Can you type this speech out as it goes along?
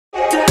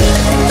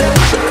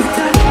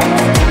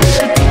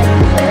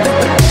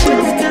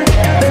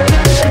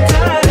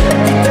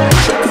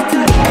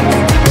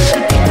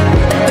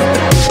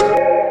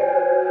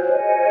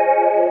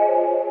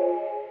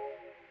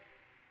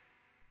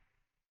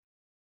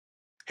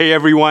Hey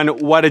everyone,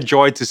 what a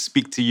joy to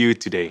speak to you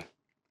today.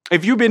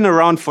 If you've been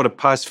around for the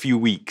past few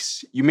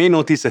weeks, you may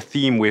notice a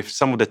theme with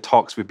some of the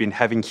talks we've been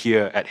having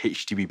here at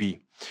HTBB.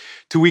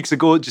 2 weeks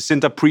ago,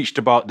 Jacinta preached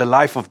about the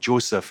life of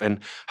Joseph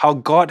and how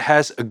God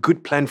has a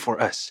good plan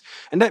for us.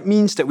 And that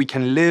means that we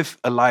can live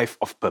a life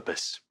of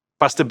purpose.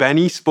 Pastor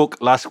Benny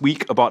spoke last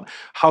week about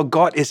how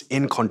God is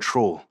in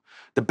control.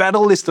 The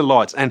battle is the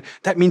Lord's, and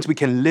that means we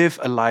can live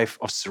a life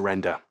of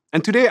surrender.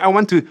 And today I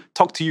want to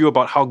talk to you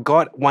about how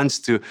God wants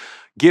to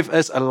give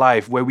us a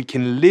life where we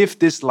can live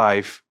this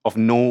life of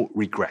no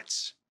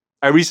regrets.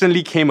 I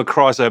recently came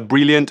across a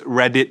brilliant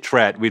Reddit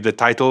thread with the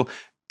title,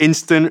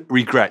 Instant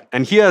Regret.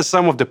 And here are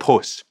some of the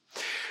posts.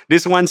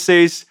 This one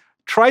says,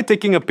 try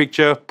taking a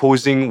picture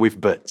posing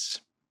with birds.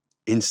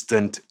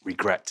 Instant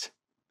regret.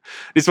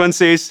 This one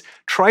says,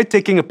 try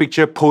taking a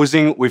picture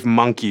posing with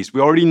monkeys. We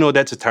already know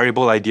that's a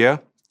terrible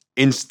idea.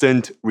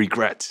 Instant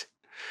regret.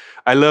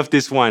 I love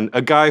this one.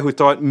 A guy who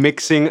thought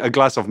mixing a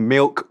glass of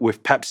milk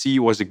with Pepsi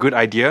was a good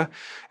idea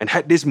and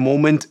had this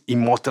moment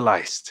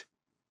immortalized.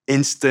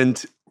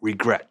 Instant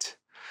regret.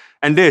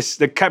 And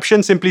the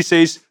caption simply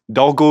says,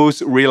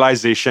 Doggo's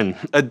realization.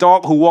 A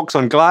dog who walks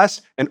on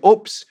glass and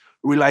oops,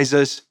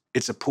 realizes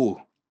it's a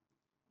pool.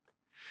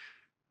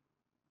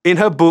 In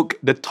her book,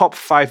 The Top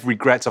 5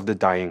 Regrets of the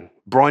Dying,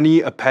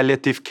 Bronnie, a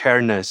palliative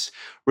care nurse,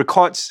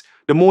 records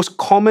the most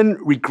common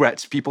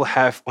regrets people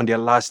have on their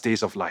last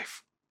days of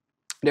life.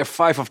 There are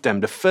 5 of them.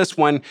 The first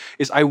one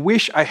is, I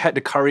wish I had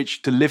the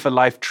courage to live a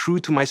life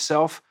true to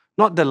myself,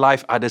 not the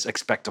life others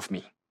expect of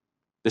me.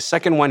 The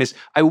second one is,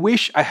 I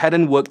wish I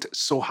hadn't worked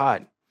so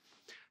hard.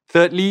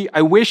 Thirdly,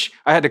 I wish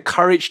I had the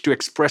courage to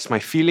express my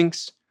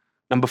feelings.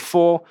 Number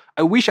 4,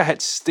 I wish I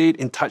had stayed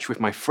in touch with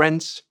my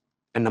friends.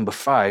 And number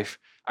 5,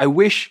 I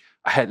wish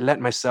I had let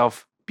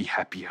myself be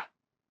happier.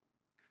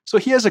 So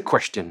here's a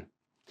question.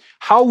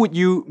 How would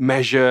you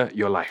measure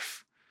your life?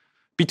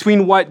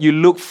 Between what you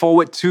look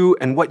forward to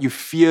and what you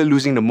fear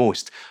losing the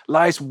most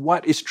lies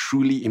what is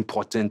truly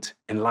important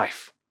in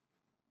life.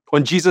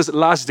 On Jesus'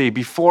 last day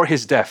before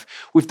his death,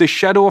 with the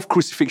shadow of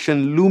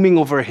crucifixion looming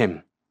over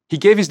him, he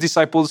gave his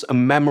disciples a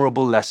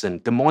memorable lesson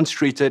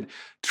demonstrated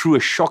through a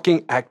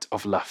shocking act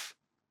of love.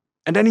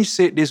 And then he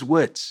said these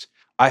words,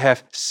 I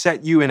have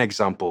set you an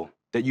example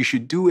that you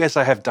should do as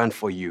I have done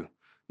for you.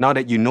 Now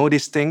that you know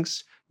these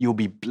things, you'll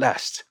be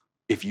blessed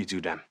if you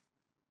do them.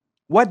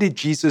 What did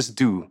Jesus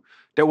do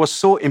that was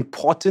so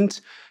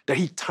important that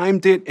he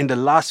timed it in the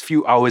last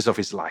few hours of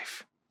his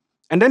life?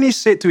 And then he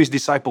said to his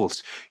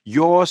disciples,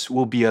 yours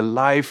will be a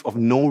life of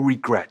no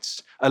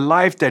regrets, a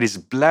life that is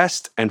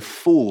blessed and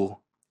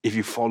full if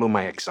you follow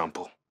my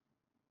example.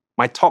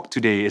 My talk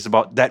today is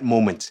about that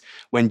moment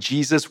when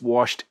Jesus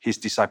washed his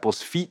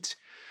disciples' feet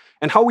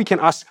and how we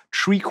can ask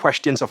 3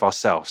 questions of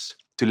ourselves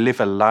to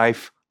live a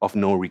life of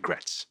no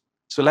regrets.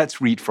 So let's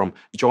read from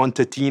John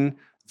 13,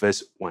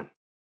 verse 1.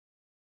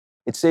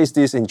 It says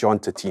this in John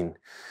 13.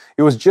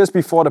 It was just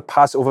before the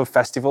Passover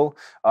festival.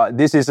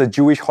 This is a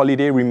Jewish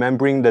holiday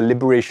remembering the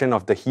liberation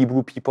of the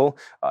Hebrew people,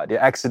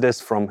 the exodus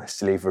from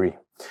slavery.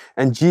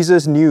 And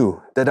Jesus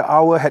knew that the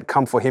hour had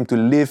come for him to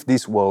leave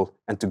this world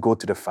and to go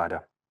to the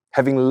Father.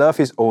 Having loved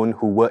his own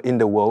who were in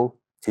the world,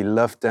 he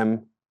loved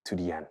them to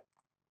the end.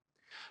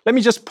 Let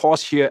me just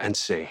pause here and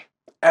say,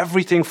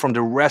 everything from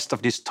the rest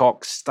of this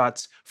talk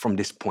starts from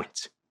this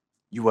point.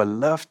 You are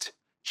loved,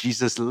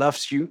 Jesus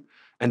loves you,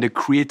 and the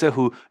Creator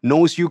who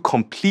knows you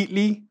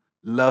completely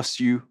loves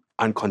you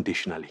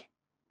unconditionally.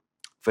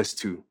 Verse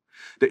 2.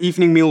 The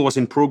evening meal was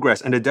in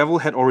progress, and the devil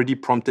had already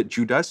prompted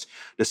Judas,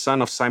 the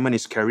son of Simon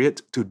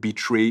Iscariot, to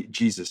betray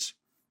Jesus.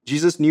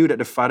 Jesus knew that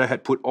the Father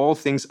had put all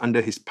things under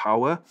his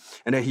power,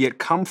 and that he had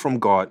come from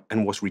God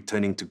and was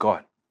returning to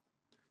God.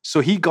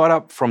 So he got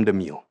up from the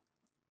meal,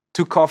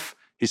 took off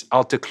his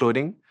outer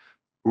clothing,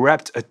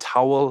 wrapped a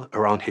towel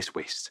around his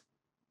waist.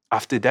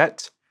 After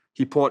that,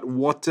 he poured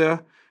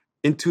water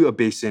into a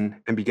basin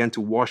and began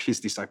to wash his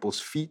disciples'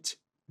 feet,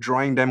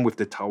 drying them with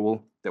the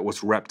towel that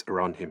was wrapped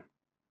around him.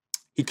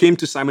 He came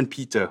to Simon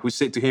Peter, who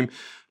said to him,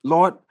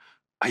 Lord,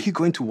 are you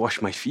going to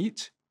wash my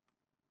feet?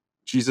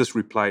 Jesus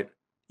replied,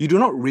 you do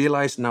not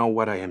realize now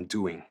what I am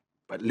doing,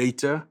 but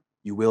later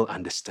you will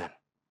understand.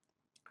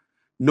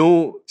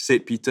 No,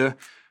 said Peter.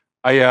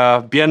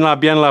 Bian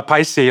la,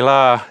 paiseh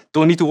la.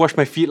 Don't need to wash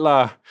my feet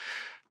la.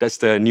 That's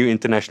the New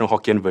International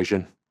Hokkien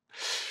version.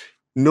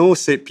 No,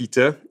 said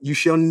Peter, you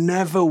shall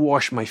never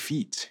wash my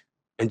feet.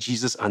 And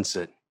Jesus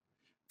answered,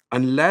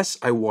 unless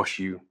I wash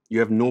you, you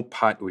have no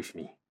part with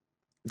me.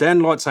 Then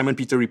Lord Simon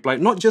Peter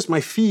replied, not just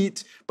my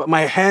feet, but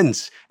my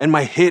hands and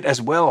my head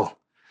as well.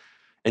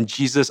 And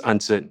Jesus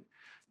answered,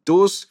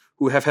 those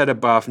who have had a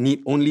bath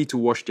need only to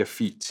wash their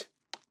feet.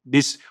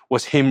 This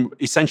was him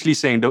essentially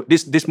saying,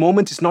 this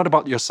moment is not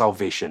about your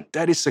salvation.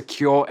 That is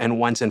secure and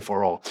once and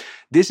for all.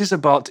 This is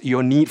about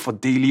your need for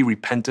daily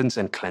repentance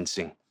and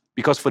cleansing.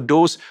 Because for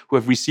those who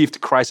have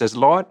received Christ as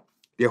Lord,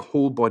 their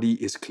whole body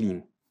is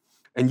clean.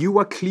 And you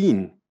are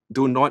clean,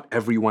 though not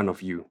every one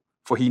of you.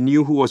 For he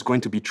knew who was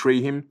going to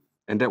betray him,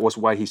 and that was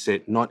why he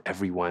said, not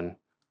everyone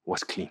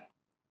was clean.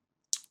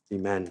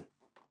 Amen.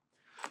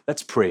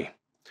 Let's pray.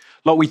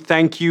 Lord, we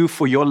thank you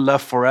for your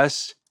love for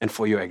us and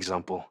for your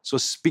example. So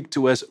speak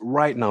to us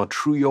right now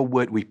through your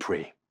word, we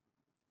pray.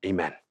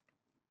 Amen.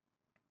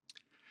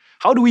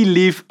 How do we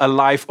live a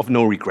life of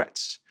no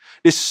regrets?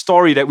 This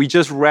story that we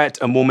just read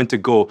a moment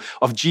ago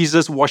of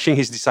Jesus washing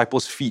his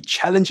disciples' feet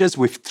challenges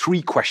with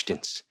 3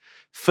 questions.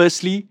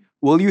 Firstly,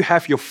 will you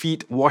have your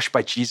feet washed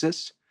by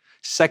Jesus?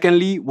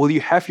 Secondly, will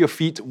you have your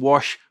feet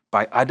washed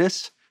by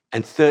others?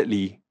 And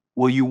thirdly,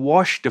 will you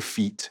wash the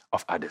feet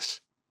of others?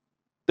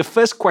 The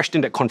first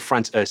question that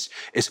confronts us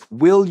is,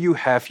 will you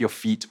have your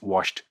feet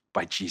washed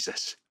by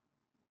Jesus?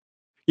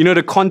 You know,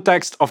 the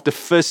context of the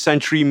first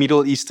century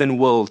Middle Eastern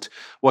world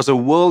was a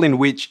world in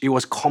which it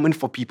was common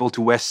for people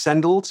to wear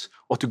sandals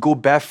or to go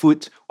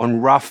barefoot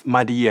on rough,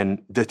 muddy,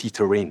 and dirty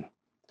terrain.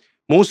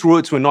 Most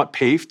roads were not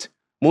paved.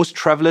 Most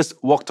travelers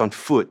walked on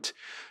foot.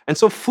 And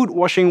so foot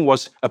washing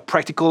was a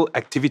practical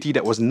activity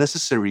that was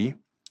necessary,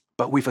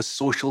 but with a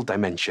social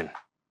dimension.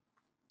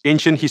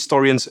 Ancient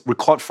historians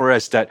record for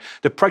us that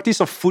the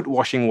practice of foot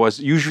washing was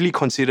usually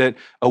considered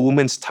a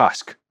woman's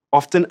task,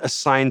 often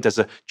assigned as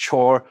a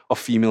chore of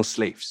female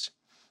slaves.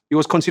 It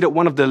was considered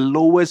one of the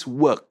lowest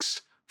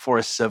works for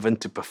a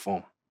servant to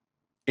perform.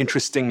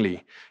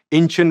 Interestingly,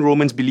 ancient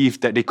Romans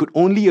believed that they could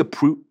only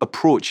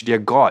approach their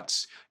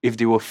gods if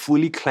they were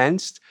fully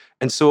cleansed,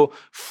 and so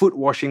foot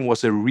washing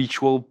was a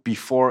ritual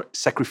before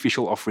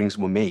sacrificial offerings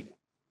were made.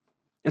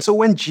 And so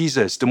when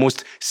Jesus, the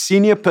most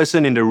senior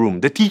person in the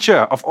room, the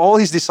teacher of all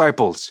his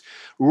disciples,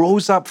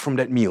 rose up from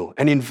that meal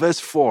and in verse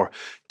 4,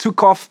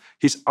 took off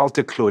his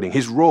outer clothing,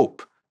 his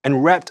robe,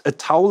 and wrapped a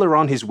towel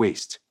around his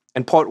waist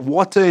and poured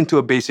water into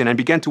a basin and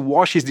began to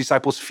wash his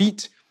disciples'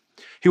 feet,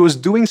 he was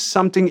doing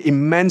something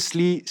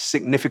immensely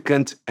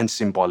significant and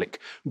symbolic,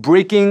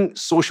 breaking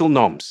social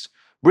norms,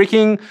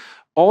 breaking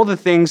all the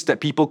things that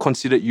people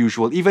considered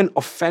usual, even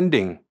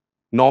offending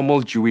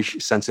normal Jewish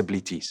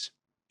sensibilities.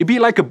 It'd be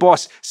like a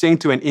boss saying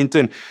to an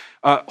intern,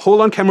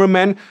 hold on,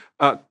 cameraman,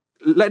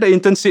 let the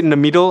intern sit in the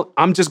middle.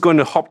 I'm just going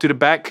to hop to the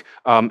back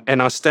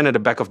and I'll stand at the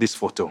back of this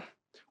photo.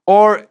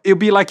 Or it'll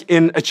be like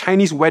in a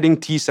Chinese wedding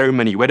tea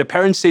ceremony where the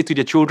parents say to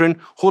their children,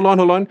 hold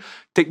on,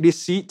 take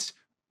this seat,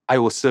 I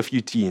will serve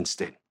you tea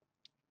instead.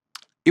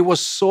 It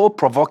was so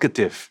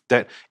provocative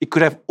that it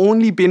could have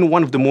only been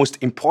one of the most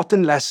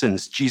important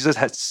lessons Jesus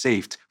had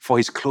saved for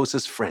his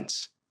closest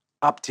friends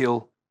up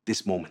till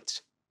this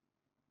moment.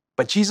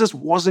 But Jesus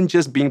wasn't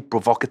just being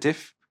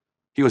provocative,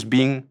 he was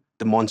being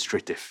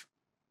demonstrative.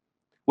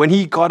 When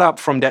he got up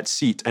from that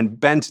seat and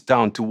bent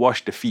down to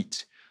wash the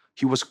feet,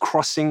 he was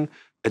crossing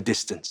a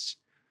distance.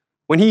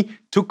 When he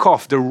took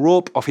off the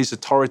robe of his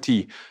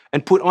authority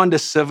and put on the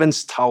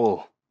servant's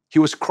towel, he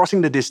was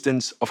crossing the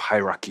distance of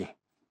hierarchy.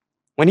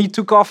 When he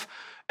took off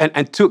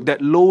and took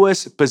that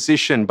lowest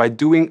position by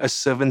doing a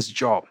servant's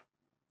job,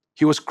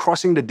 he was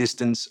crossing the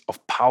distance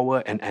of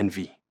power and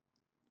envy.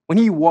 When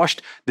he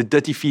washed the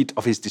dirty feet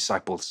of his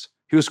disciples,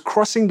 he was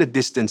crossing the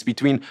distance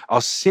between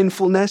our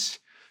sinfulness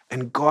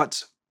and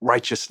God's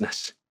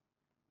righteousness.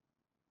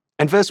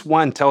 And verse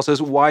 1 tells us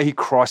why he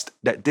crossed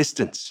that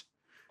distance.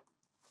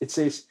 It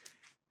says,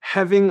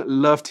 having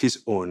loved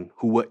his own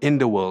who were in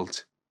the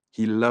world,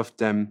 he loved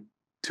them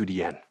to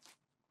the end.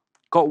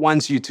 God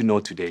wants you to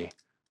know today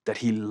that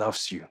he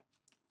loves you.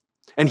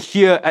 And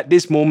here at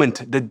this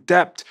moment, the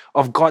depth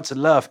of God's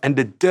love and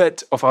the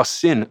dirt of our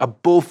sin are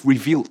both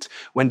revealed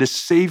when the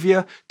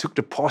Savior took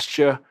the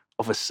posture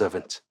of a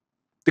servant.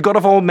 The God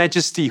of all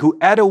majesty, who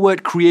at a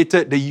word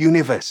created the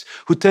universe,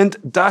 who turned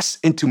dust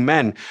into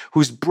man,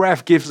 whose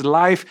breath gives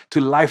life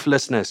to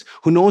lifelessness,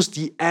 who knows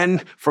the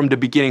end from the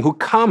beginning, who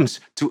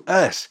comes to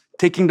us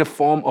taking the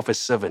form of a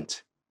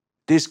servant.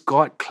 This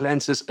God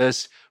cleanses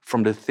us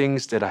from the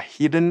things that are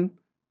hidden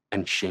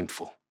and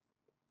shameful.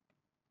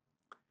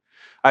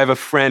 I have a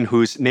friend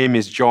whose name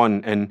is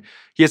John, and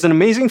he has an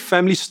amazing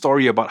family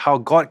story about how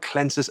God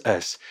cleanses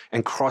us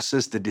and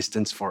crosses the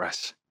distance for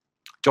us.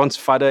 John's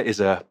father is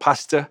a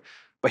pastor,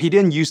 but he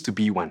didn't used to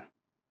be one.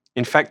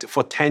 In fact,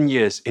 for 10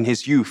 years in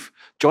his youth,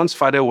 John's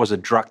father was a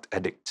drug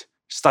addict,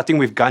 starting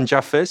with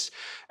ganja first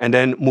and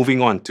then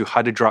moving on to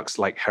harder drugs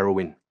like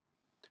heroin.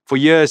 For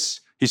years,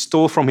 he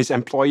stole from his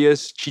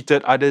employers,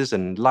 cheated others,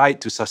 and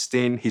lied to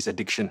sustain his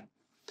addiction.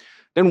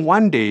 Then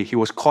one day, he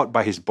was caught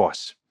by his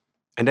boss.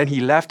 And then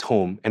he left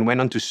home and went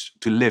on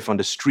to live on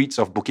the streets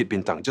of Bukit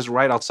Bintang, just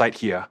right outside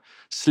here,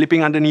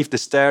 sleeping underneath the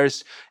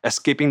stairs,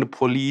 escaping the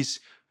police,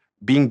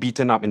 being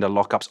beaten up in the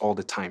lockups all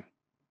the time.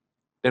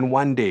 Then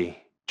one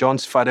day,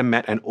 John's father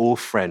met an old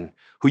friend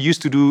who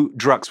used to do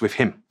drugs with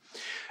him.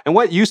 And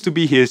what used to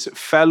be his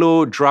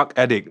fellow drug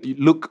addict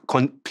looked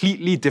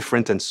completely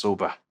different and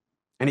sober.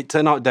 And it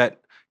turned out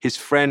that his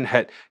friend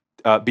had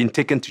been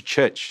taken to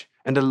church,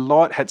 and the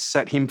Lord had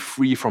set him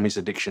free from his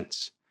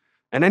addictions.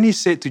 And then he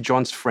said to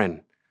John's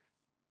friend,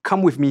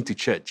 come with me to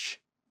church.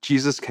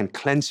 Jesus can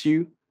cleanse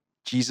you.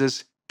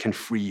 Jesus can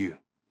free you.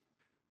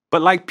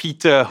 But like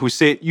Peter, who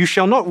said, you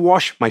shall not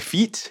wash my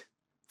feet,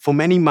 for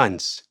many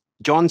months,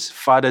 John's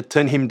father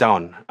turned him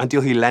down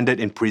until he landed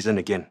in prison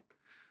again.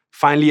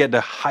 Finally, at the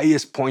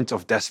highest point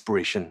of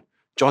desperation,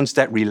 John's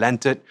dad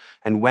relented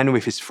and went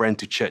with his friend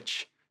to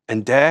church.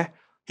 And there,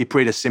 he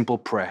prayed a simple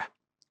prayer.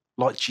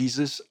 Lord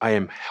Jesus, I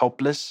am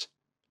helpless.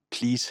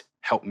 Please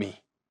help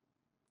me.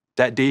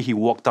 That day, he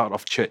walked out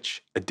of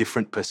church a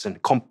different person,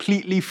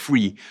 completely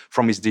free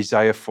from his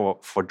desire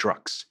for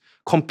drugs,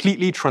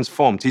 completely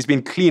transformed. He's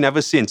been clean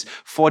ever since,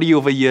 40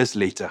 over years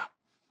later.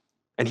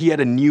 And he had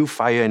a new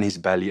fire in his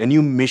belly, a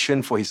new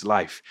mission for his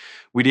life.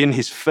 Within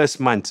his first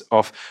month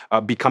of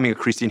becoming a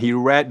Christian, he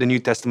read the New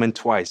Testament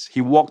twice.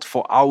 He walked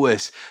for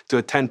hours to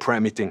attend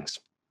prayer meetings.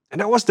 And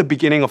that was the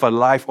beginning of a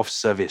life of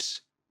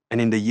service. And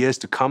in the years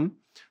to come,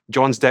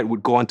 John's dad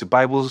would go on to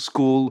Bible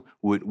school,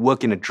 would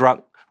work in a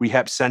drug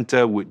rehab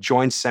center, would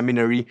join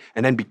seminary,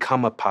 and then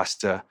become a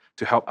pastor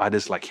to help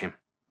others like him.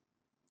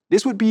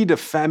 This would be the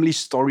family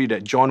story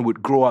that John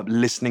would grow up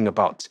listening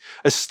about,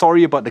 a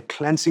story about the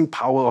cleansing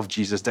power of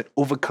Jesus that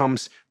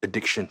overcomes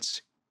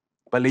addictions.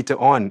 But later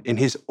on, in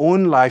his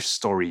own life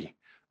story,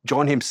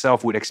 John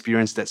himself would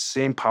experience that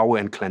same power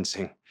and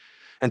cleansing.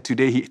 And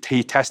today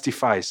he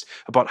testifies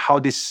about how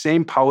this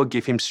same power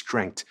gave him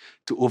strength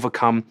to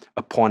overcome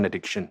a porn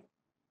addiction.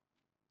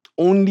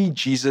 Only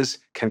Jesus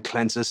can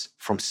cleanse us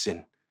from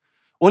sin.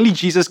 Only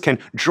Jesus can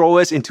draw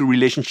us into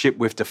relationship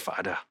with the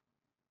Father.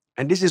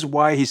 And this is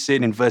why he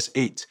said in verse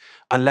 8,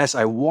 unless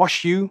I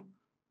wash you,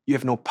 you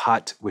have no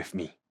part with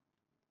me.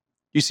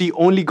 You see,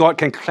 only God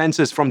can cleanse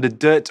us from the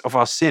dirt of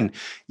our sin.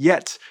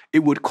 Yet, it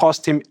would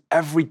cost him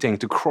everything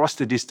to cross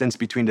the distance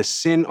between the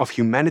sin of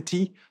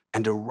humanity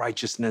and the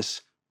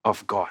righteousness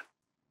of God.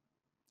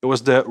 It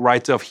was the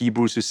writer of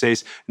Hebrews who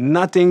says,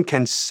 nothing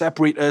can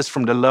separate us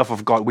from the love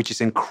of God, which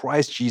is in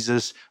Christ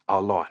Jesus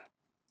our Lord.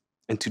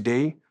 And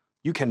today,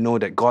 you can know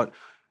that God,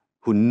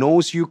 who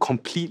knows you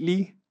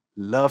completely,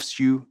 loves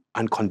you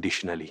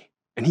unconditionally.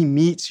 And he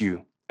meets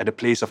you at a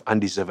place of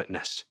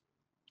undeservedness.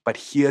 But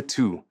here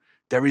too,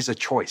 there is a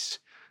choice.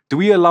 Do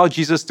we allow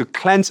Jesus to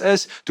cleanse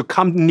us, to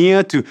come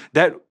near to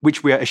that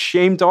which we are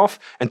ashamed of,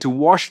 and to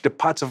wash the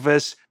parts of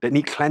us that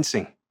need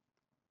cleansing?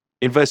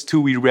 In verse 2,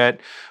 we read,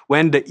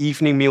 when the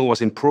evening meal was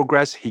in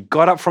progress, he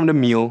got up from the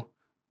meal,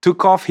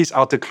 took off his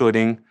outer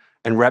clothing,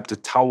 and wrapped a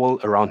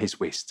towel around his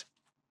waist.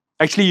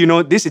 Actually,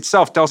 this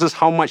itself tells us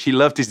how much he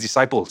loved his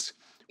disciples.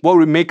 What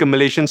would make a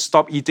Malaysian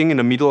stop eating in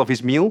the middle of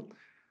his meal?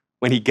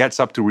 When he gets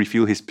up to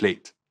refill his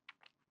plate.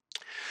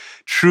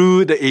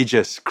 Through the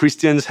ages,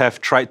 Christians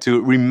have tried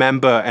to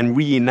remember and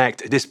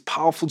reenact this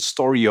powerful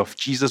story of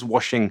Jesus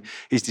washing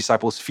his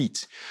disciples'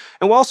 feet.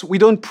 And whilst we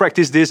don't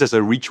practice this as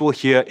a ritual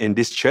here in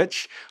this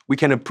church, we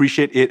can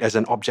appreciate it as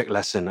an object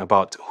lesson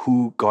about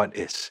who God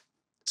is.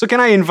 So can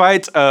I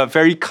invite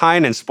very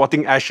kind and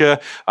sporting Asher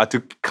to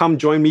come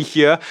join me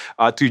here,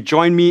 to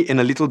join me in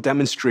a little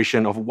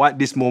demonstration of what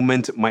this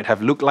moment might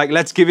have looked like.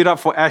 Let's give it up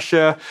for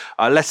Asher.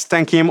 Let's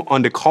thank him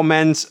on the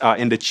comments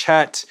in the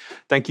chat.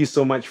 Thank you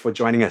so much for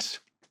joining us.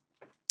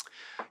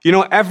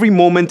 Every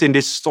moment in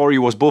this story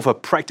was both a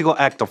practical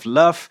act of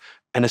love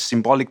and a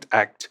symbolic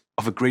act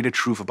of a greater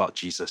truth about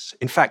Jesus.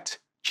 In fact,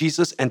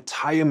 Jesus'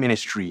 entire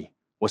ministry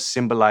was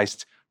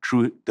symbolized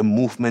through the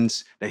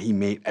movements that he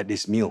made at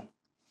this meal.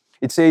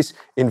 It says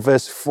in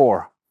verse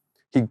 4,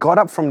 he got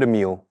up from the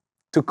meal,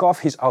 took off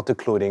his outer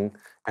clothing,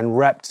 and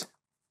wrapped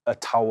a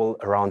towel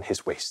around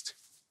his waist.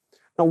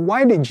 Now,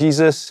 why did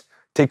Jesus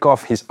take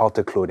off his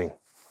outer clothing?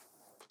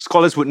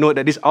 Scholars would note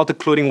that this outer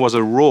clothing was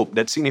a robe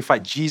that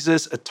signified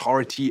Jesus'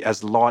 authority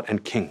as Lord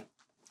and King.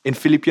 In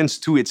Philippians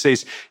 2, it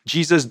says,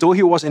 Jesus, though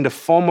he was in the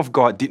form of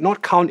God, did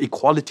not count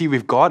equality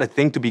with God a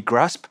thing to be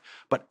grasped,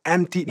 but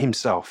emptied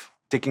himself,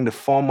 taking the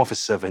form of a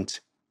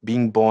servant,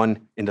 being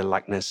born in the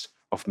likeness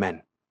of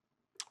men.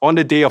 On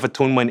the Day of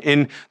Atonement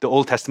in the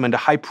Old Testament, the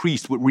high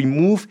priest would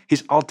remove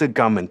his outer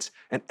garment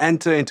and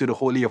enter into the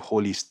Holy of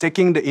Holies,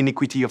 taking the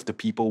iniquity of the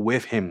people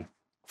with him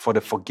for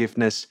the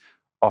forgiveness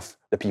of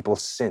the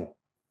people's sin.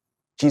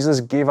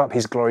 Jesus gave up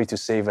his glory to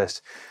save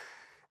us.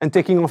 And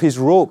taking off his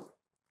robe,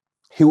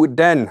 he would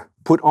then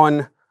put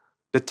on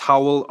the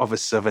towel of a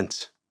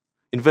servant.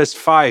 In verse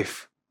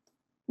 5,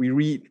 we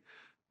read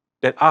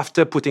that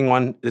after putting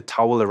on the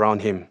towel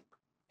around him,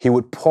 he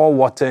would pour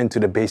water into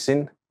the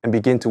basin and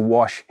begin to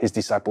wash his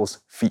disciples'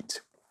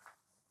 feet.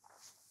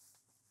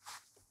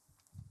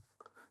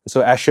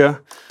 So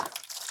Asher,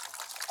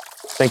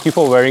 thank you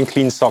for wearing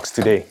clean socks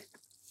today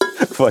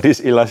for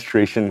this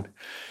illustration.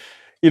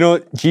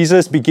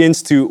 Jesus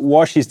begins to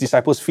wash his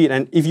disciples' feet,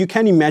 and if you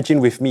can imagine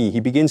with me,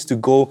 he begins to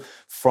go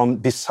from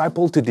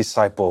disciple to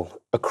disciple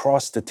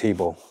across the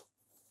table,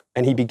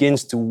 and he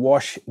begins to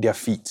wash their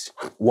feet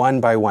one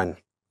by one.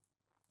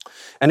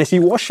 And as he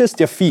washes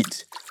their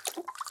feet,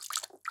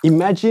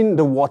 imagine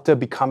the water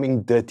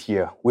becoming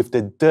dirtier with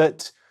the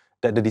dirt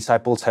that the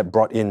disciples had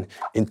brought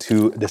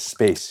into the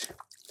space.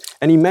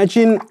 And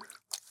imagine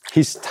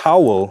his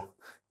towel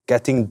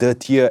getting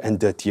dirtier and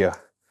dirtier.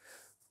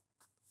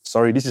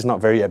 Sorry, this is not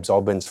very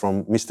absorbent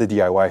from Mr.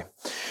 DIY.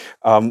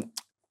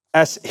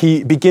 As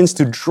he begins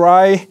to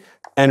dry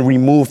and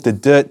remove the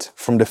dirt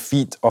from the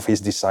feet of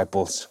his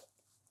disciples.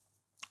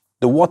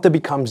 The water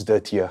becomes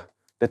dirtier,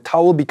 the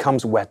towel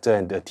becomes wetter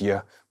and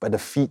dirtier, but the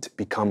feet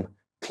become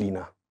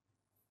cleaner.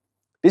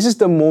 This is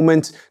the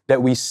moment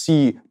that we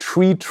see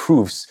three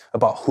truths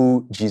about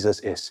who Jesus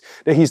is.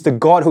 That he's the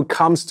God who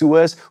comes to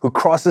us, who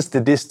crosses the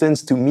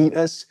distance to meet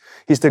us.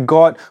 He's the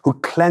God who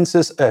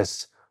cleanses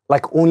us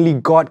like only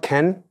God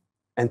can.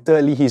 And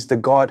thirdly, he's the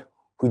God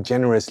who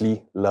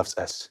generously loves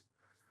us.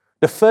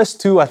 The first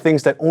two are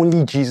things that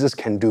only Jesus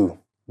can do.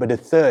 But the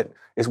third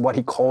is what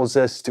he calls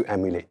us to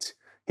emulate.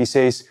 He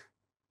says,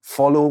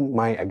 follow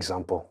my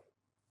example.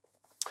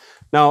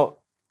 Now,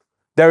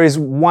 there is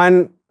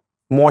one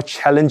more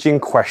challenging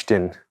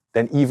question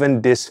than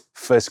even this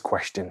first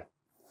question.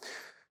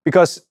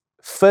 Because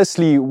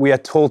firstly, we are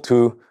told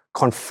to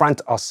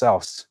confront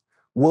ourselves.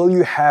 Will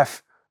you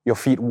have your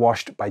feet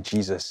washed by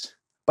Jesus?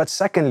 But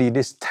secondly,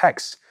 this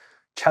text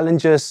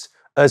challenges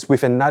us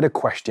with another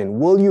question.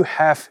 Will you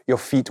have your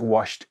feet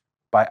washed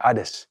by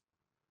others?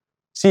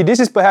 See, this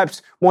is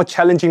perhaps more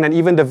challenging than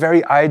even the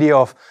very idea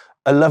of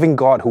a loving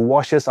God who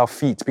washes our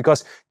feet,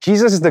 because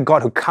Jesus is the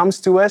God who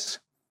comes to us,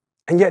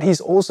 and yet he's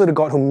also the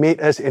God who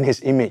made us in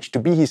his image, to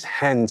be his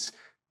hands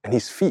and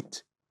his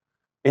feet.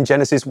 In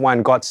Genesis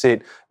 1, God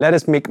said, let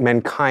us make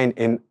mankind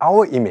in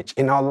our image,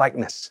 in our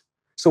likeness.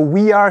 So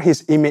we are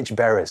his image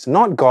bearers,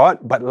 not God,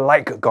 but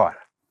like God.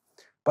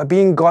 But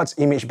being God's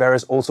image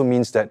bearers also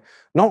means that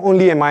not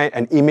only am I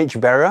an image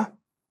bearer,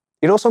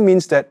 it also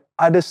means that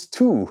others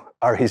too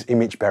are his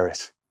image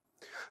bearers.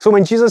 So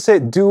when Jesus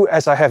said, do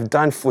as I have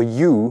done for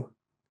you,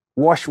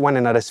 wash one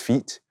another's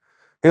feet,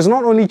 he was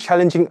not only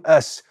challenging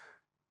us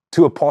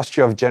to a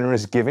posture of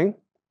generous giving,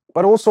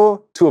 but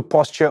also to a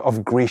posture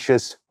of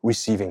gracious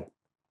receiving.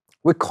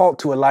 We're called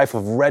to a life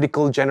of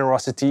radical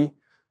generosity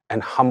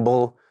and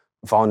humble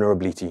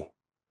vulnerability.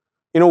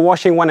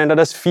 Washing one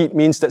another's feet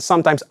means that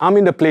sometimes I'm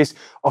in the place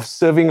of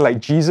serving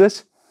like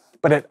Jesus,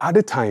 but at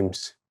other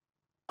times,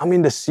 I'm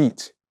in the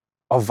seat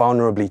of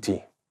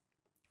vulnerability.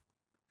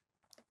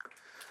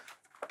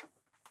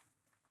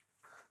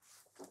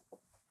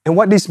 And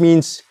what this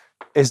means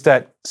is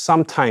that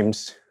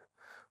sometimes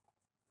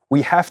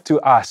we have to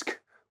ask,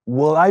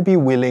 will I be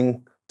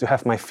willing to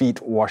have my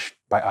feet washed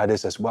by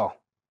others as well?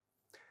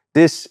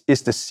 This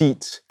is the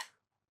seat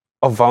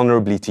of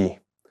vulnerability,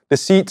 the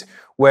seat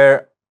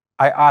where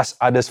I ask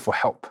others for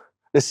help,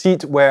 the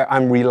seat where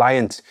I'm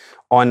reliant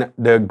on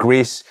the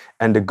grace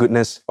and the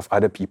goodness of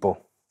other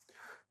people.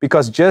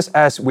 Because just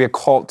as we're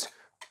called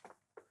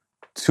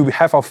to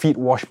have our feet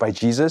washed by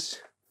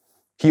Jesus,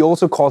 he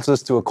also calls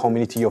us to a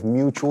community of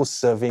mutual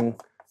serving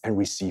and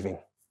receiving,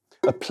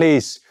 a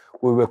place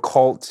where we're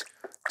called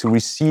to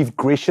receive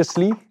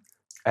graciously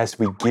as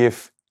we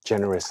give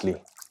generously.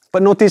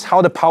 But notice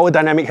how the power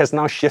dynamic has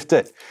now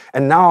shifted.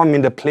 And now I'm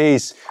in the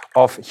place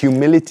of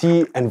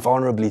humility and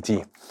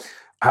vulnerability.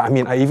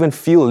 I even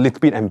feel a little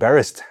bit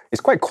embarrassed.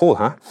 It's quite cold,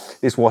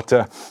 this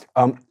water.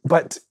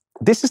 But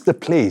this is the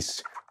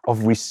place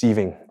of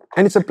receiving.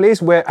 And it's a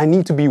place where I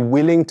need to be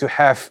willing to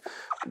have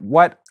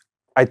what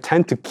I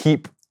tend to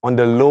keep on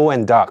the low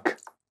and dark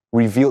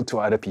revealed to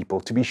other people,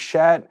 to be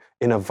shared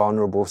in a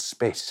vulnerable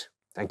space.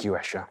 Thank you,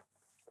 Asha.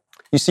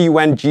 You see,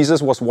 when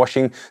Jesus was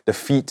washing the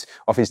feet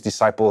of his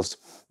disciples,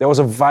 there was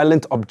a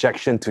violent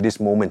objection to this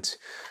moment.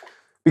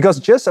 Because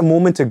just a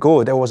moment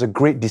ago, there was a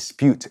great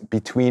dispute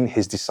between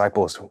his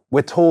disciples.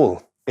 We're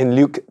told in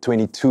Luke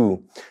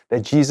 22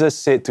 that Jesus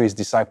said to his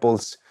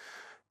disciples,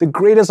 the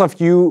greatest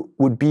of you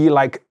would be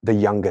like the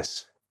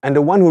youngest, and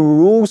the one who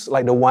rules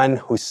like the one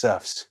who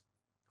serves.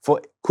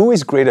 For who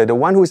is greater, the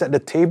one who is at the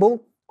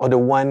table or the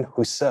one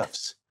who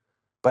serves?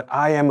 But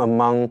I am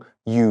among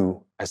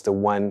you as the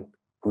one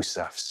who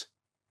serves.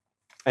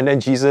 And then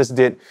Jesus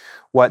did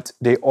what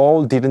they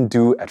all didn't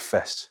do at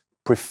first,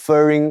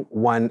 preferring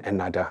one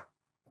another,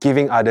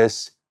 giving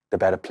others the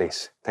better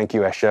place. Thank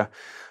you, Asher.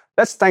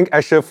 Let's thank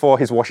Asher for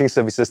his washing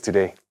services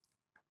today.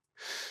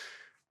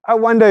 I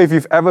wonder if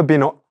you've ever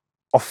been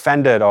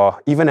offended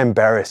or even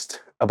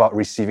embarrassed about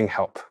receiving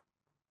help.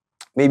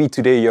 Maybe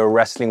today you're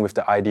wrestling with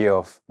the idea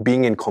of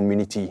being in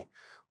community,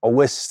 or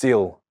worse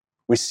still,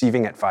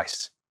 receiving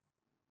advice.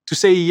 To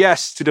say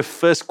yes to the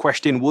first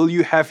question, will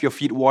you have your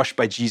feet washed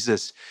by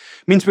Jesus,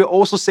 means we're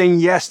also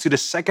saying yes to the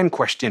second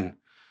question,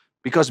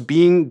 because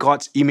being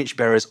God's image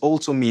bearers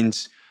also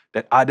means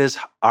that others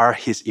are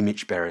his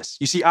image bearers.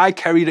 You see, I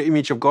carry the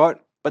image of God,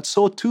 but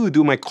so too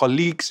do my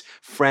colleagues,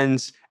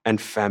 friends, and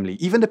family,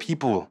 even the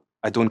people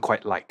I don't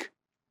quite like.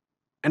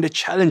 And the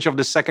challenge of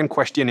the second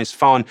question is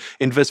found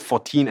in verse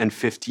 14 and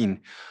 15.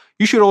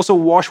 You should also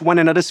wash one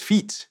another's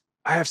feet.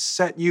 I have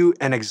set you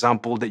an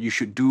example that you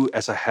should do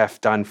as I have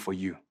done for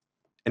you.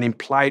 And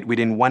implied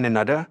within one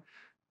another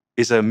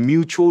is a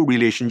mutual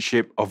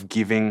relationship of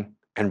giving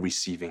and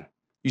receiving.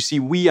 You see,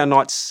 we are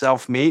not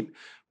self-made,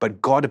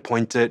 but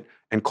God-appointed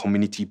and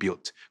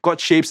community-built. God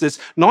shapes us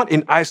not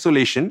in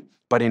isolation,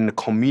 but in a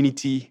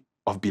community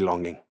of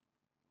belonging.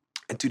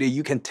 And today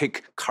you can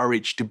take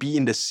courage to be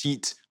in the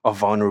seat of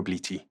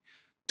vulnerability,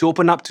 to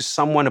open up to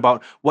someone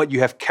about what you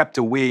have kept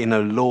away in a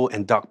low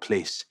and dark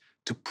place,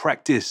 to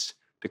practice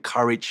the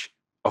courage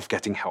of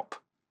getting help.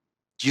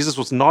 Jesus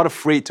was not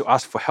afraid to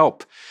ask for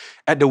help.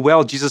 At the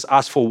well, Jesus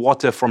asked for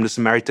water from the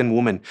Samaritan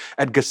woman.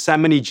 At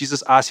Gethsemane,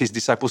 Jesus asked his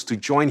disciples to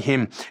join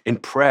him in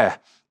prayer.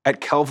 At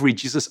Calvary,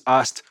 Jesus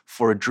asked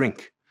for a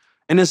drink.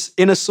 And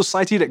in a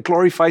society that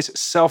glorifies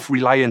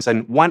self-reliance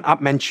and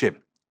one-upmanship,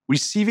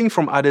 receiving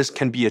from others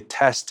can be a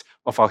test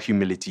of our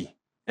humility,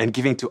 and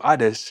giving to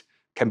others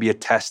can be a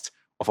test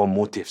of our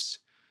motives.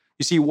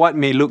 You see, what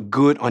may look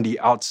good on the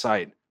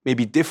outside may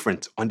be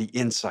different on the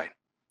inside.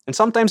 And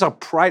sometimes our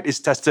pride is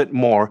tested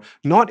more,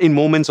 not in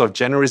moments of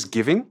generous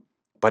giving,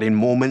 but in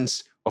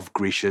moments of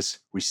gracious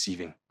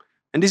receiving.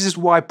 And this is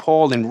why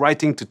Paul, in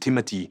writing to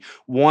Timothy,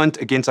 warned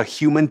against our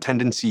human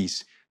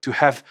tendencies to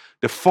have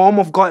the form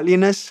of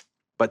godliness,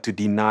 but to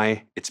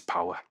deny its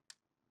power.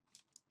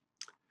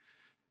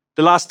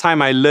 The last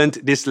time I learned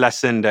this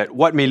lesson, that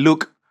what may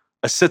look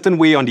a certain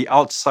way on the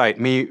outside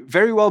may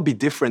very well be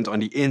different on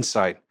the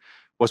inside,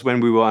 was when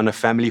we were on a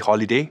family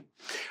holiday.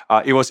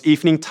 It was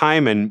evening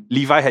time, and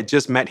Levi had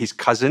just met his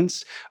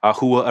cousins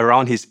who were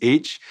around his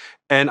age.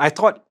 And I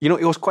thought,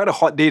 it was quite a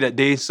hot day that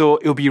day, so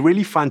it would be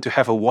really fun to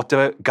have a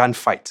water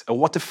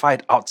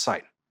fight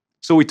outside.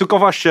 So we took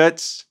off our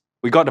shirts,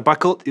 we got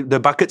the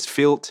buckets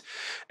filled,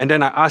 and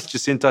then I asked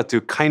Jacinta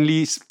to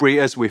kindly spray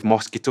us with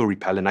mosquito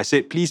repellent. I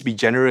said, please be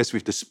generous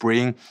with the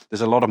spraying.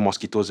 There's a lot of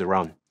mosquitoes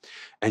around.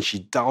 And she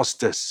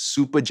doused us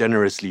super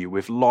generously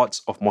with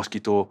lots of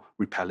mosquito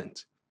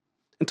repellent.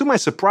 And to my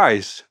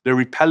surprise, the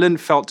repellent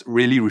felt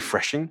really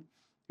refreshing.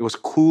 It was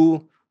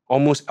cool,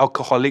 almost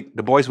alcoholic.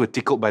 The boys were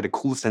tickled by the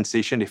cool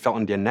sensation they felt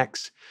on their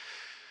necks.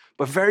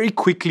 But very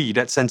quickly,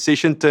 that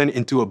sensation turned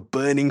into a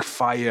burning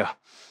fire.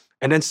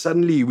 And then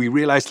suddenly we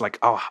realized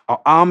our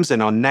arms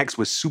and our necks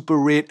were super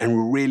red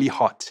and really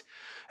hot.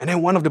 And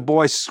then one of the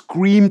boys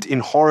screamed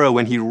in horror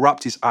when he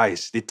rubbed his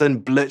eyes. They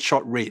turned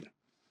bloodshot red.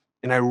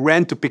 And I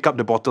ran to pick up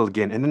the bottle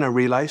again. And then I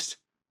realized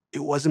it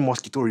wasn't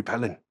mosquito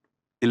repellent.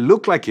 It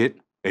looked like it.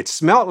 It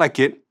smelled like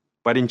it,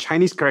 but in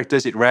Chinese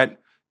characters, it read,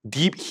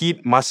 Deep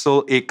Heat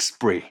Muscle Egg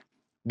Spray,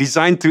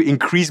 designed to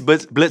increase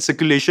blood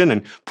circulation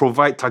and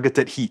provide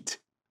targeted heat.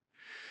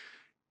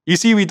 You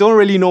see, we don't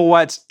really know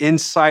what's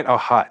inside our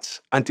hearts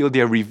until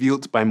they are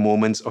revealed by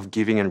moments of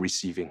giving and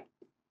receiving.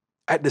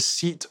 At the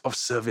seat of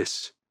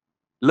service,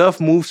 love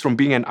moves from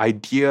being an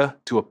idea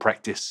to a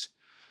practice.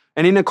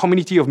 And in a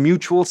community of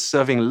mutual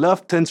serving,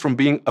 love turns from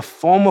being a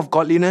form of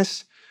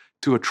godliness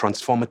to a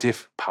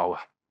transformative power.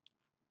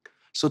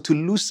 So to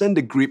loosen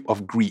the grip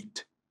of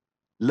greed,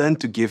 learn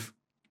to give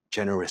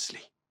generously.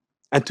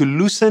 And to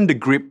loosen the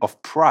grip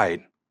of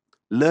pride,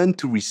 learn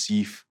to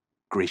receive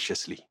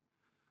graciously.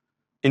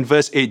 In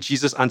verse 8,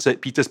 Jesus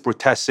answered Peter's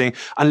protest, saying,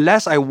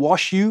 unless I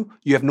wash you,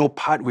 you have no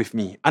part with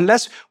me.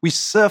 Unless we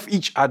serve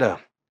each other,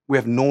 we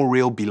have no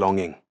real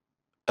belonging.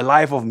 A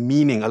life of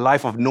meaning, a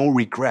life of no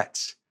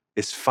regrets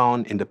is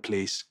found in the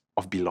place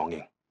of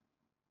belonging.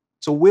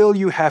 So will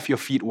you have your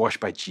feet washed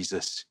by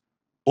Jesus?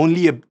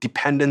 Only a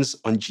dependence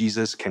on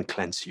Jesus can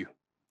cleanse you.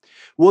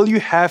 Will you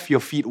have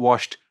your feet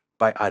washed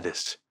by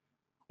others?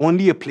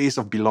 Only a place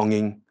of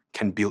belonging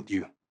can build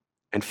you.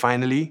 And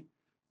finally,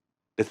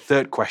 the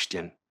third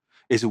question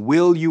is,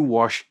 will you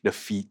wash the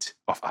feet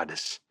of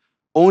others?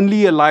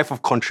 Only a life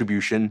of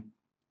contribution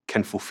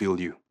can fulfill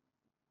you.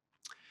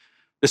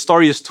 The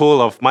story is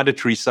told of Mother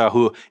Teresa,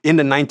 who in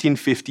the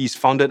 1950s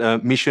founded a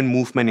mission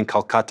movement in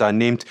Calcutta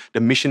named the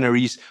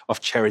Missionaries of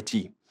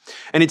Charity.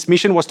 And its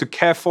mission was to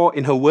care for,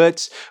 in her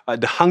words,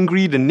 the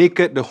hungry, the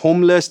naked, the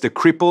homeless, the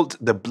crippled,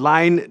 the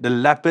blind, the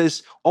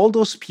lepers, all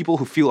those people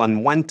who feel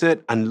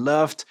unwanted,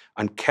 unloved,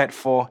 uncared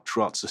for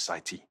throughout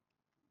society.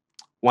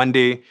 One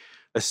day,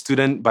 a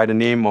student by the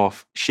name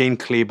of Shane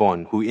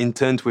Claiborne, who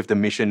interned with the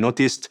mission,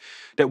 noticed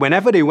that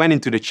whenever they went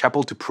into the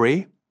chapel to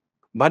pray,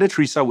 Mother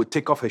Teresa would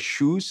take off her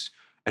shoes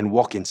and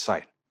walk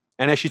inside.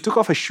 And as she took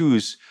off her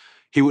shoes,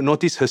 he would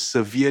notice her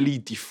severely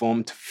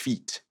deformed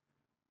feet.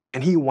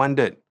 And he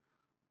wondered,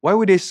 why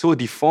were they so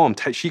deformed?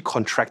 Had she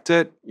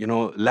contracted,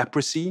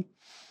 leprosy?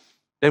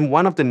 Then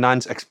one of the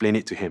nuns explained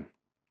it to him.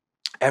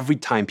 Every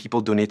time people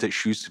donated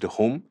shoes to the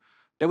home,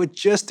 there were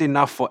just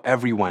enough for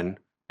everyone,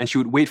 and she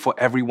would wait for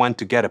everyone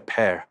to get a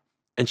pair,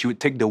 and she would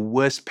take the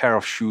worst pair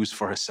of shoes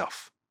for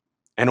herself.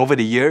 And over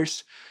the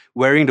years,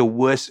 wearing the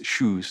worst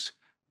shoes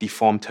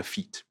deformed her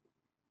feet.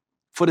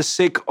 For the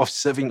sake of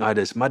serving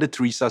others, Mother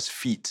Teresa's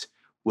feet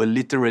were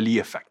literally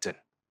affected.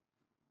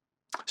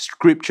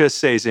 Scripture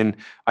says in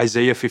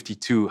Isaiah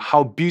 52,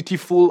 how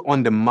beautiful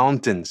on the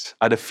mountains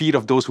are the feet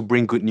of those who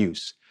bring good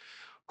news,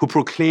 who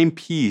proclaim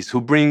peace,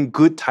 who bring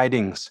good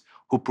tidings,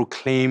 who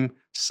proclaim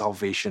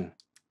salvation.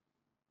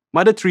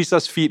 Mother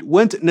Teresa's feet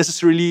weren't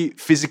necessarily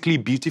physically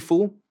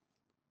beautiful,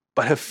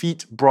 but her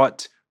feet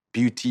brought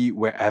beauty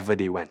wherever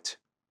they went.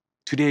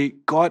 Today,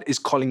 God is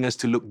calling us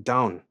to look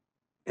down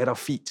at our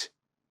feet.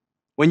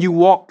 When you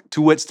walk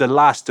towards the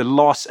last, the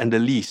lost, and the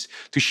least,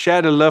 to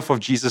share the love of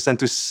Jesus and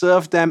to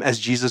serve them as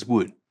Jesus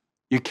would,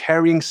 you're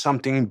carrying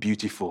something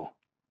beautiful.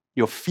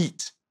 Your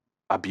feet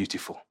are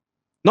beautiful.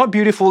 Not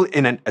beautiful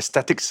in an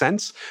aesthetic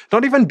sense,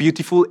 not even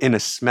beautiful in a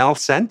smell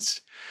sense,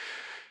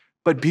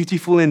 but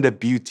beautiful in the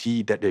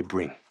beauty that they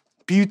bring.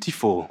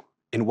 Beautiful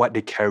in what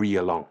they carry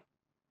along.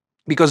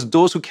 Because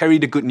those who carry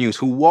the good news,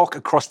 who walk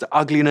across the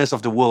ugliness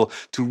of the world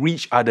to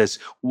reach others,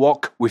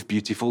 walk with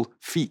beautiful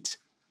feet.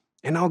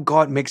 And now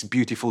God makes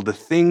beautiful the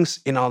things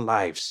in our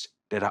lives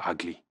that are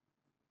ugly.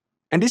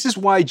 And this is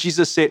why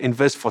Jesus said in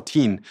verse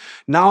 14,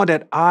 "Now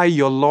that I,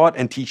 your Lord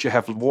and teacher,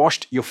 have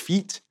washed your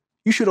feet,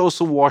 you should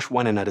also wash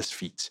one another's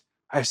feet.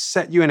 I have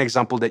set you an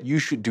example that you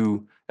should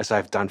do as I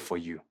have done for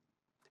you."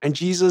 And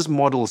Jesus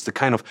models the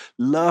kind of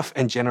love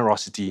and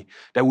generosity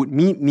that would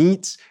meet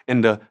needs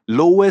in the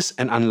lowest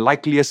and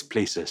unlikeliest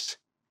places,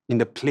 in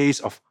the place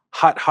of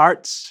hard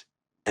hearts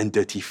and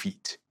dirty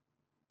feet.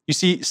 You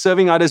see,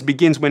 serving others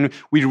begins when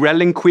we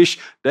relinquish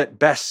that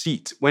best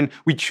seat, when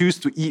we choose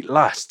to eat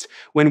last,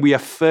 when we are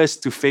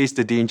first to face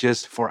the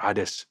dangers for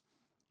others.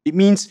 It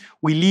means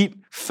we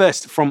lead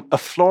first from a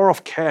floor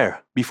of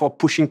care before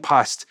pushing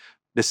past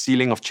the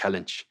ceiling of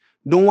challenge.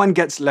 No one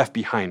gets left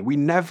behind. We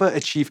never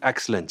achieve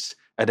excellence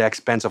at the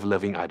expense of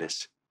loving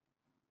others.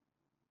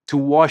 To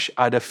wash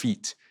other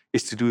feet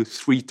is to do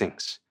three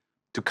things: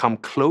 to come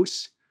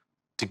close,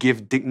 to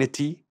give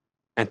dignity,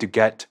 and to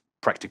get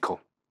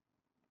practical.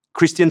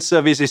 Christian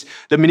service is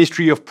the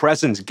ministry of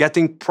presence,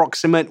 getting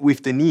proximate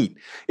with the need.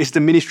 It's the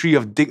ministry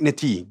of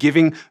dignity,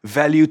 giving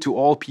value to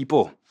all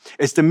people.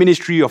 It's the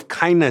ministry of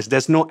kindness.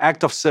 There's no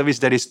act of service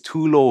that is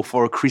too low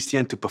for a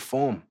Christian to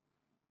perform.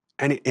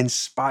 And it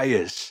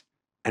inspires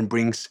and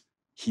brings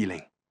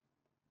healing.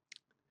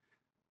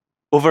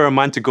 Over a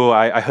month ago,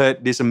 I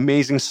heard this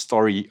amazing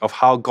story of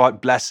how God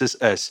blesses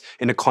us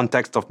in the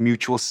context of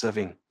mutual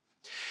serving.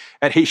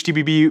 At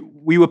HTBB,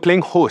 we were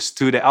playing host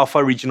to the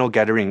Alpha Regional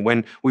Gathering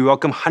when we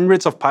welcomed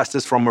hundreds of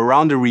pastors from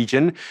around the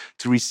region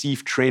to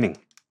receive training.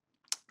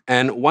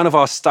 And one of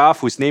our staff,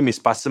 whose name is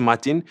Pastor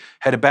Martin,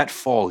 had a bad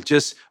fall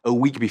just a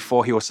week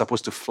before he was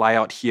supposed to fly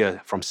out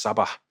here from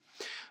Sabah.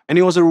 And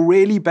it was a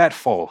really bad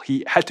fall.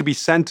 He had to be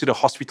sent to the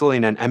hospital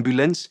in an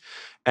ambulance,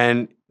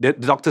 and the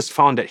doctors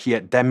found that he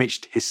had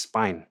damaged his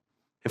spine.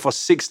 And for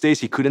 6 days,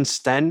 he couldn't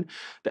stand.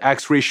 The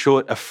x-ray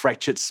showed a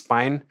fractured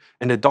spine,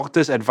 and the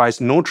doctors advised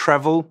no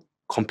travel,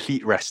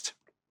 complete rest.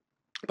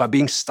 But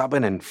being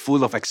stubborn and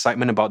full of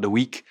excitement about the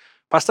week,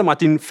 Pastor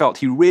Martin felt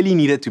he really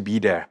needed to be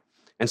there.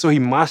 And so he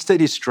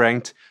mastered his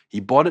strength, he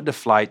boarded the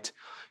flight,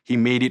 he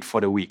made it for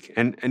the week.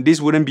 And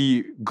this wouldn't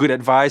be good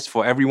advice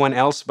for everyone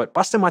else, but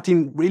Pastor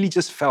Martin really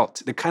just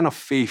felt the kind of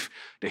faith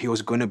that he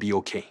was going to be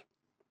okay.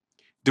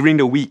 During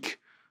the week,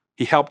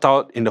 he helped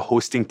out in the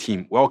hosting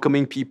team,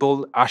 welcoming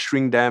people,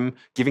 ushering them,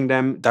 giving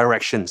them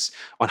directions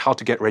on how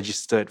to get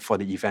registered for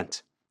the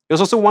event. It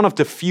was also one of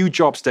the few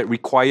jobs that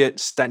required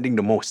standing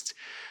the most,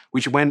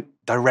 which went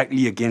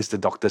directly against the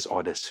doctor's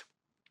orders.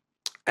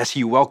 As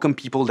he welcomed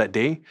people that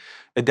day,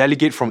 a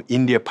delegate from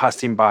India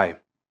passed him by,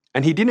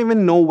 and he didn't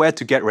even know where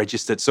to get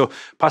registered. So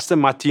Pastor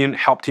Martin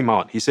helped him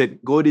out. He said,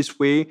 "Go this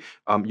way,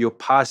 you'll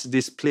pass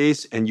this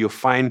place, and you'll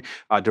find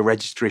the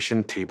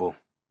registration table."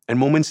 And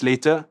moments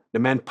later, the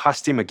man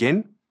passed him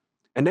again,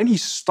 and then he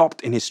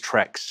stopped in his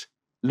tracks,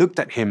 looked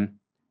at him,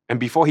 and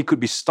before he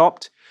could be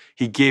stopped,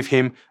 he gave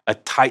him a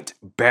tight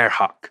bear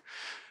hug.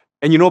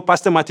 And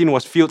Pastor Martin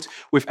was filled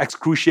with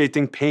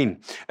excruciating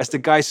pain as the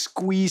guy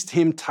squeezed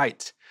him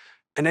tight.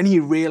 And then he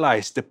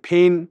realized the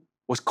pain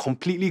was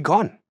completely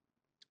gone.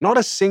 Not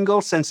a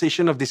single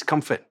sensation of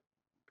discomfort.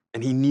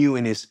 And he knew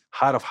in his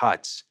heart of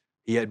hearts,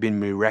 he had been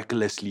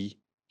miraculously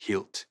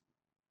healed.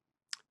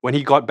 When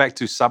he got back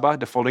to Sabah,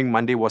 the following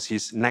Monday was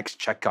his next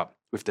checkup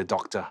with the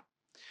doctor.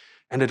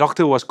 And the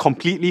doctor was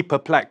completely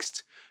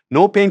perplexed.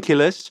 No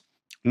painkillers,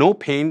 no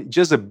pain,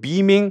 just a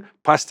beaming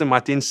Pastor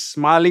Martin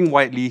smiling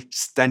widely,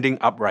 standing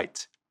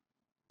upright.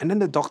 And then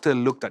the doctor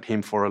looked at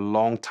him for a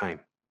long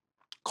time,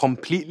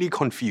 completely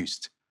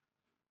confused,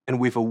 and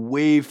with a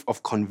wave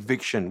of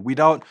conviction,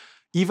 without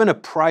even a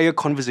prior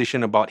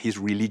conversation about his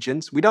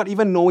religions, without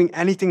even knowing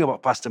anything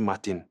about Pastor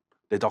Martin,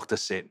 the doctor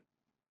said,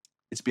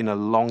 "It's been a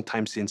long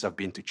time since I've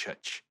been to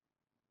church."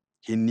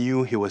 He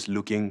knew he was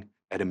looking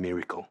at a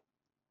miracle.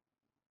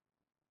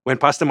 When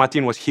Pastor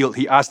Martin was healed,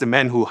 he asked the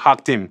man who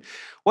hugged him,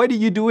 "Why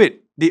did you do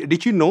it?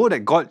 Did you know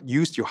that God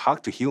used your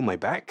hug to heal my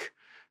back?"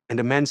 And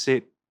the man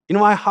said,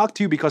 "I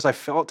hugged you because I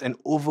felt an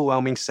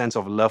overwhelming sense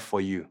of love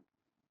for you.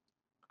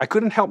 I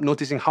couldn't help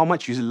noticing how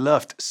much you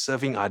loved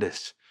serving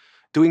others,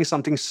 doing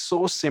something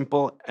so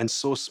simple and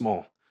so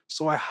small.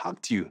 So I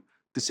hugged you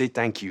to say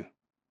thank you."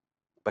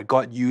 But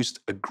God used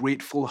a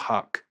grateful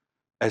hug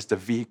as the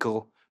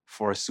vehicle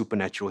for a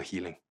supernatural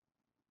healing.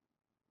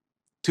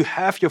 To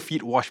have your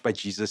feet washed by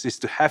Jesus is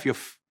to have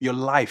your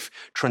life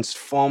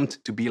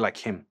transformed to be like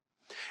Him.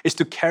 It's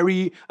to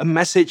carry a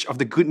message of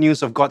the good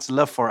news of God's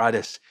love for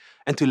others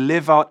and to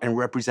live out and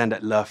represent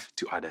that love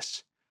to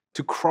others.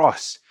 To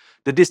cross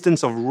the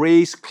distance of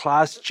race,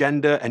 class,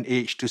 gender, and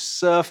age to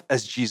serve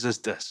as Jesus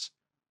does.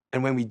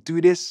 And when we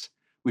do this,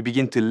 we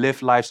begin to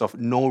live lives of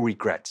no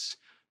regrets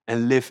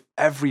and live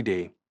every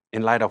day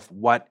in light of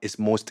what is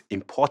most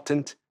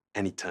important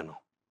and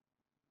eternal.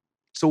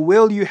 So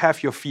will you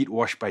have your feet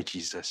washed by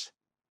Jesus?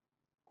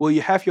 Will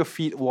you have your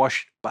feet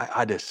washed by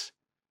others?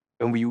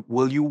 And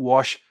will you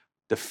wash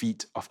the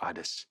feet of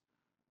others?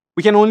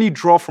 We can only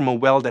draw from a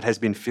well that has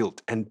been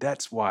filled. And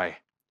that's why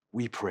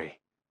we pray,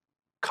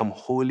 come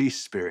Holy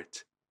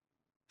Spirit,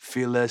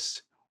 fill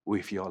us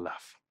with your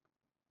love.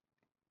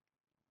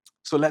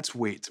 So let's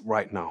wait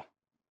right now,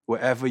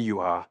 wherever you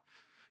are.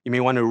 You may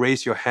want to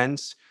raise your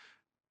hands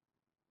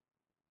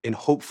in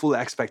hopeful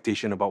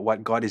expectation about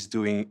what God is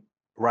doing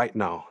right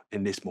now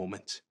in this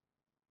moment.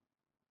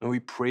 And we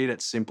pray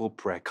that simple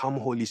prayer, come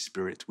Holy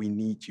Spirit, we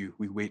need you,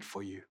 we wait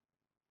for you.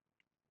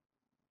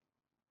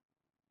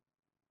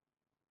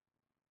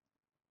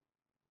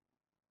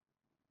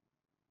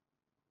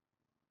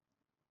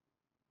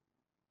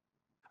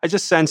 I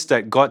just sense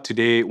that God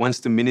today wants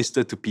to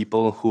minister to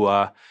people who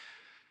are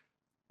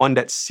on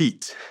that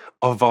seat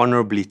of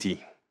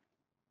vulnerability.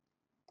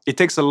 It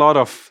takes a lot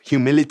of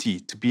humility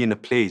to be in a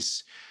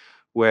place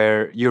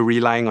where you're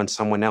relying on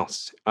someone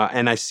else.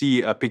 And I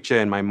see a picture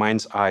in my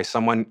mind's eye,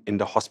 someone in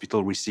the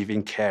hospital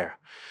receiving care.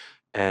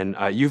 And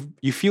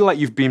you feel like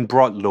you've been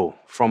brought low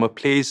from a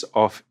place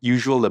of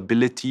usual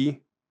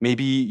ability.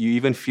 Maybe you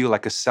even feel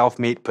like a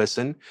self-made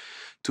person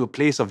to a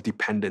place of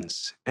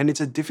dependence. And it's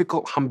a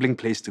difficult, humbling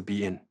place to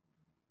be in.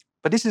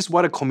 But this is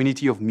what a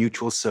community of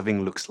mutual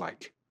serving looks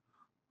like.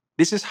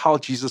 This is how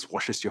Jesus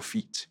washes your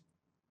feet.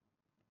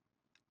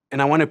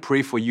 And I want to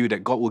pray for you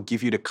that God will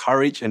give you the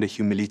courage and the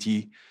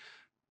humility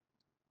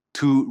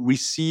to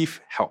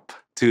receive help,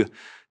 to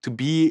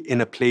be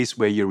in a place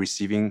where you're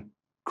receiving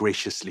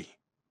graciously.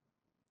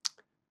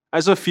 I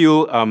also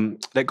feel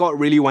that God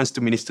really wants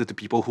to minister to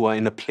people who are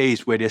in a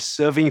place where they're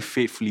serving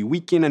faithfully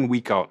week in and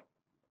week out.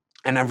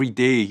 And every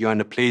day you're in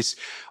a place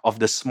of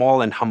the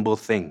small and humble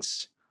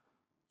things.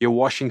 You're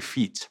washing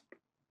feet.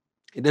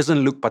 It doesn't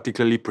look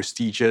particularly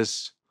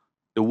prestigious.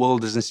 The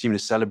world doesn't seem to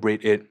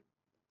celebrate it.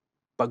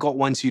 But God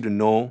wants you to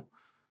know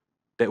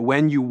that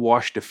when you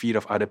wash the feet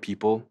of other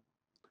people,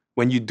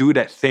 when you do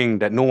that thing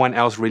that no one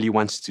else really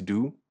wants to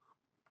do,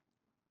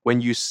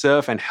 when you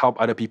serve and help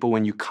other people,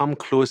 when you come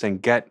close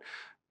and get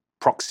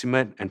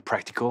proximate and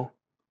practical,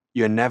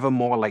 you're never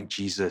more like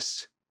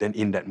Jesus than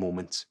in that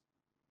moment.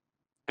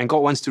 And God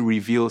wants to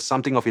reveal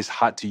something of his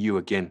heart to you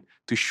again,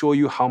 to show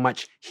you how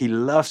much he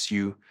loves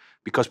you,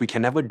 because we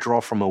can never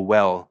draw from a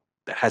well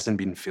that hasn't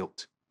been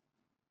filled.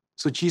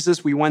 So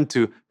Jesus, we want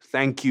to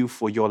thank you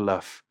for your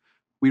love.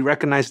 We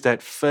recognize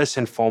that first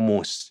and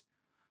foremost,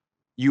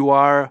 you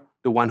are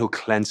the one who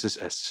cleanses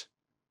us.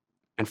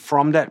 And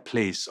from that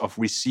place of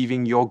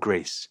receiving your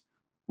grace,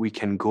 we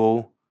can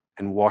go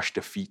and wash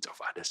the feet of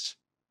others.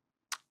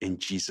 In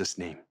Jesus'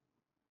 name,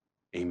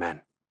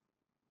 amen.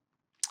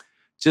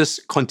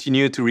 Just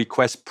continue to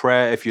request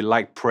prayer if you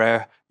like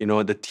prayer.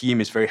 The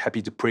team is very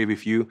happy to pray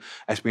with you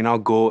as we now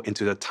go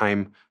into the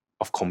time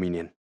of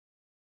communion.